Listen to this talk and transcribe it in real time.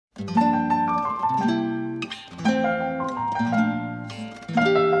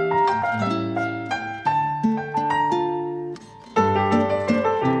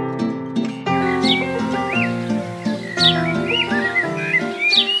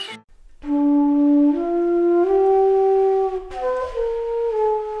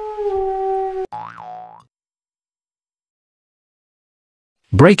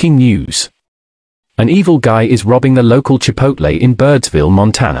Breaking news. An evil guy is robbing the local Chipotle in Birdsville,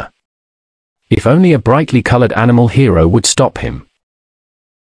 Montana. If only a brightly colored animal hero would stop him.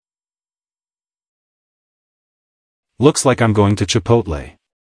 Looks like I'm going to Chipotle.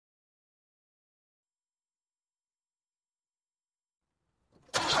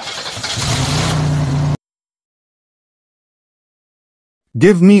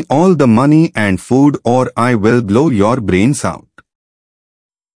 Give me all the money and food or I will blow your brains out.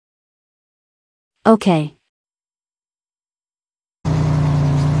 Okay.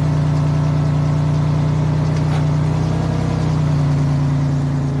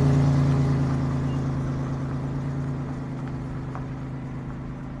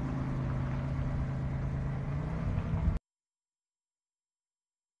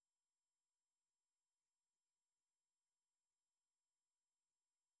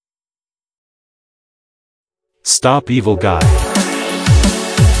 Stop, evil guy.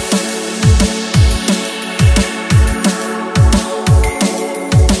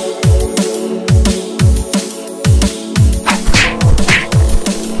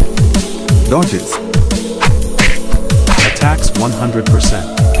 Dodges. Attacks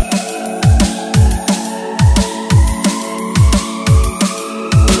 100%.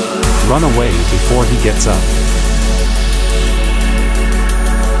 Run away before he gets up.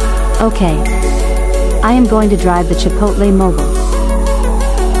 Okay. I am going to drive the Chipotle Mobile.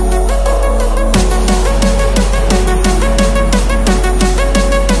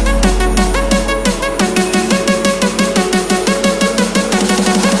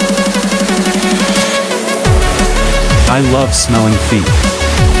 I love smelling feet.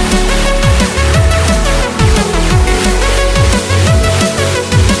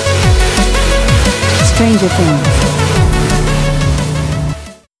 Stranger Things.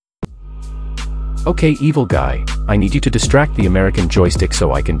 Okay, evil guy, I need you to distract the American Joystick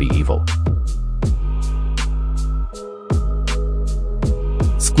so I can be evil.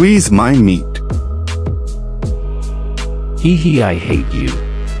 Squeeze my meat. Hee hee, I hate you.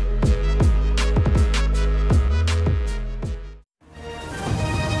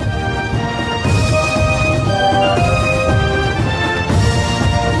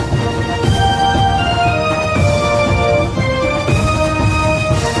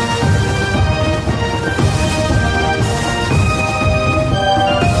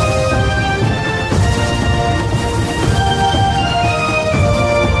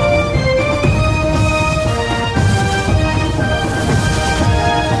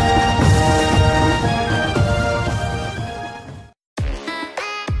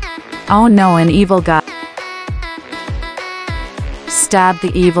 Oh no, an evil guy. Stab the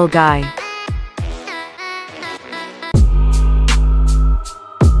evil guy.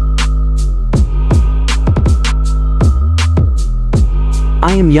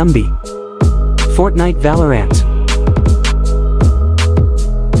 I am Yumby. Fortnite Valorant.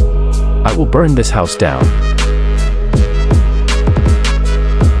 I will burn this house down.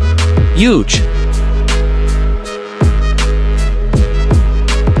 Huge.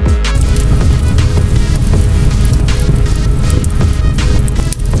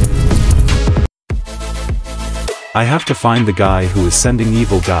 I have to find the guy who is sending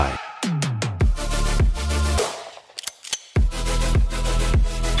evil guy.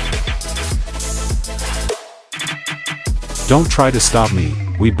 Don't try to stop me,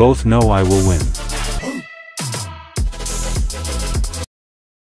 we both know I will win.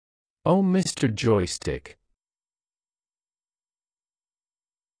 Oh, Mr. Joystick.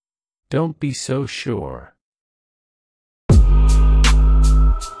 Don't be so sure.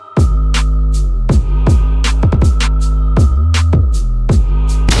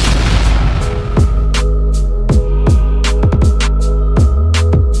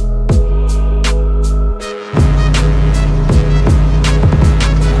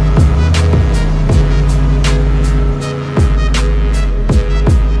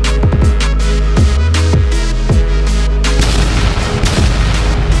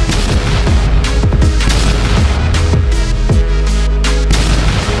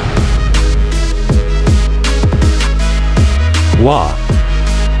 Wah!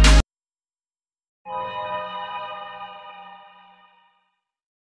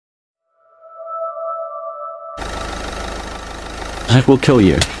 I will kill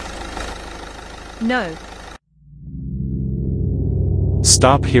you. No.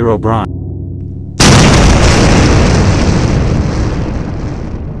 Stop, Herobrine.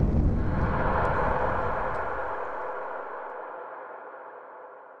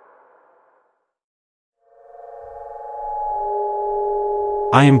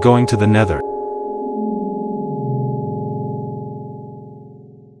 I am going to the Nether.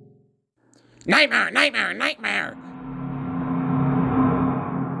 Nightmare, nightmare, nightmare!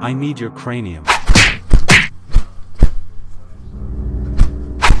 I need your cranium.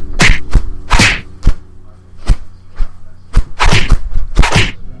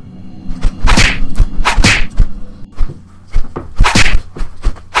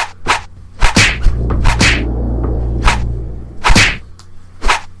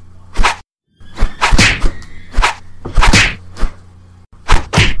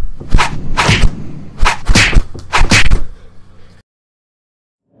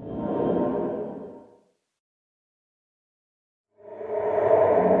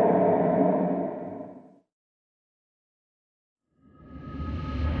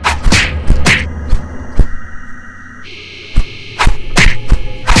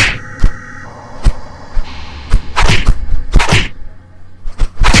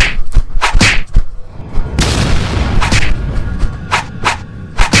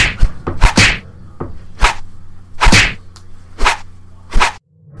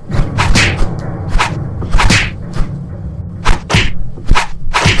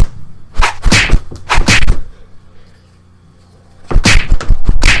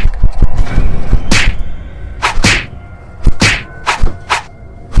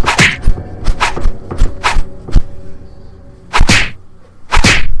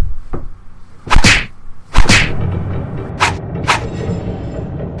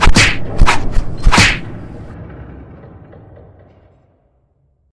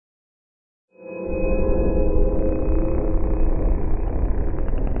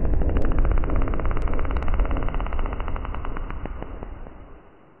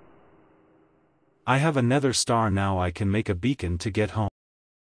 I have a nether star now. I can make a beacon to get home.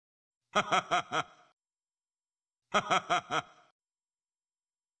 I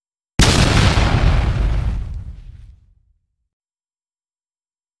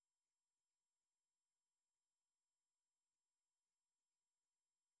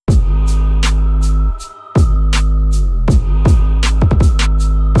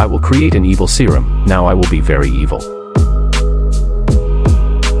will create an evil serum. Now I will be very evil.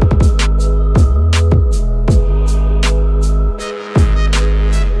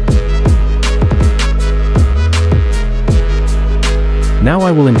 Now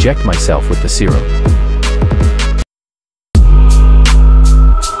I will inject myself with the serum.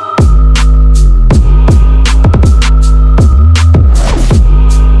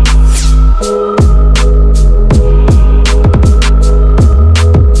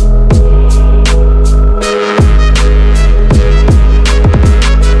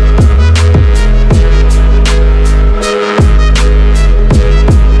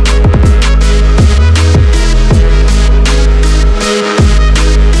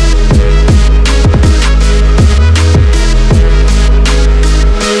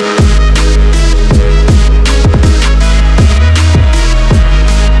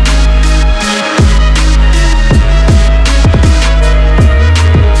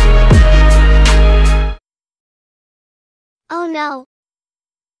 Oh no.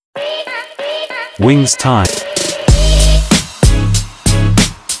 Wings time.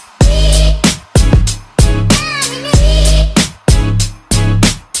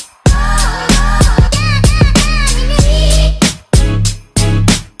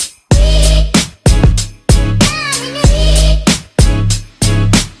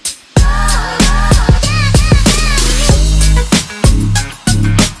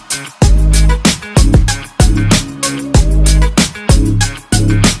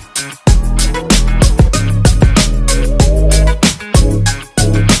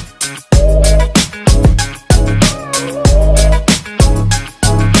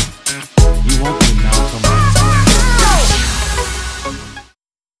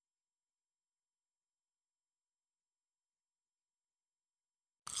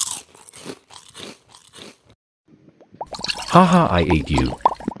 Haha, I ate you.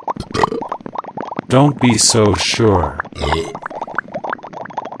 Don't be so sure.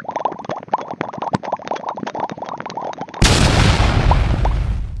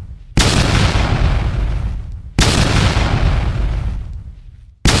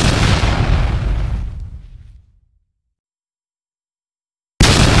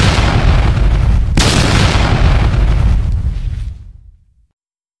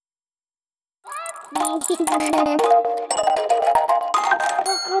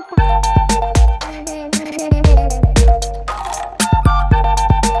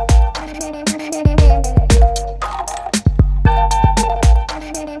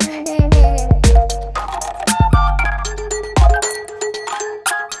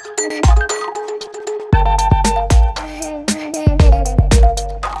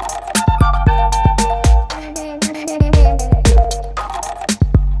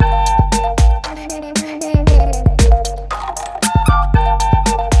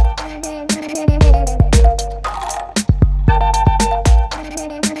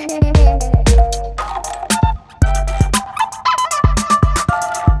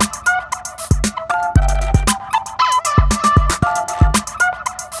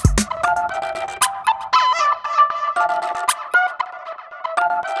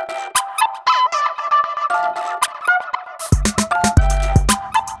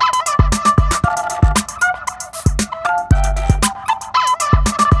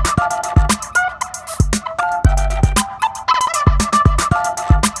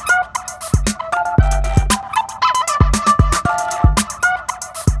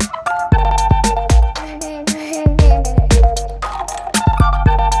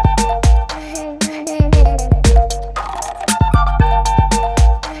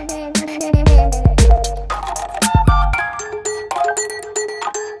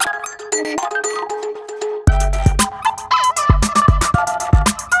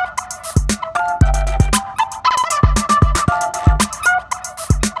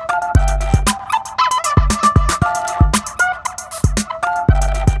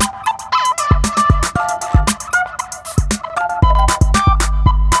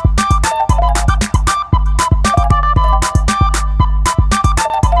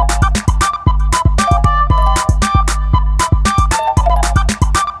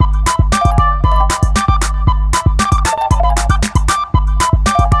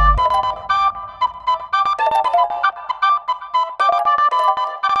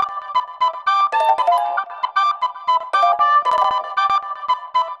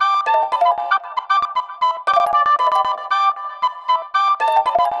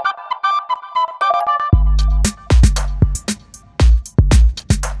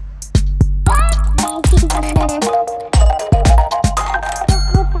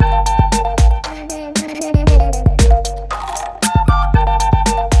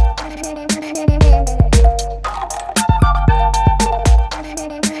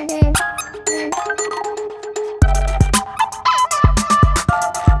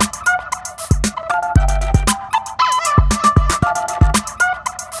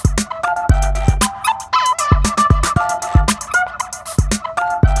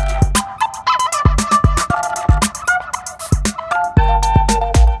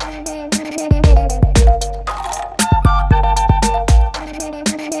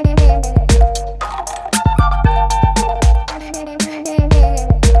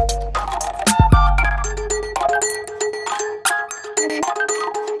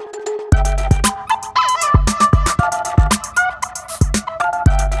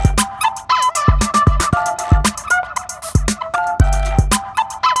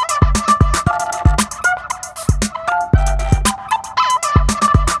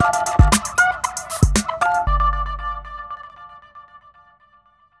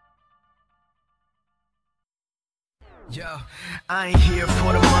 I ain't here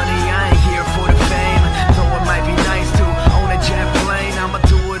for the money, I ain't here for the fame. Though it might be nice to own a jet plane, I'ma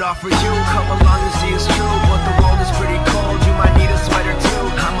do it all for you. Come along and see it's true, but the world is pretty cold. You might need a sweater too.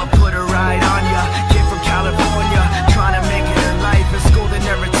 I'ma put a ride on ya. Kid from California, trying to make it in life. In school they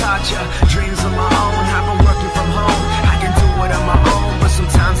never taught ya. Dreams of my own, I've been working from home. I can do it on my own, but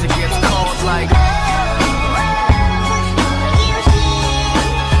sometimes it gets cold like.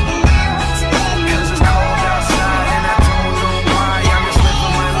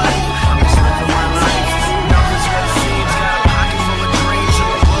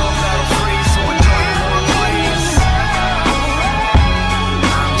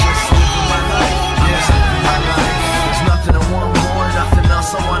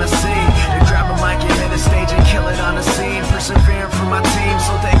 Persevering for my team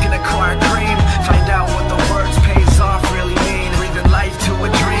so they can acquire cream. Find out what the words pays off really mean. Breathing life to a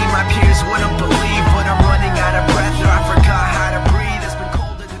dream. My peers wouldn't believe, but I'm running out of breath or I forgot how to breathe. It's been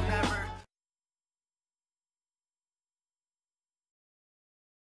colder than ever.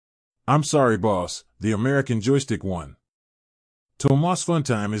 I'm sorry, boss. The American Joystick won. Tomas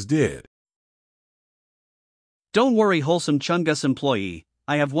Funtime is dead. Don't worry, wholesome Chungus employee.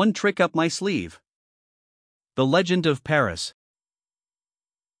 I have one trick up my sleeve. The Legend of Paris.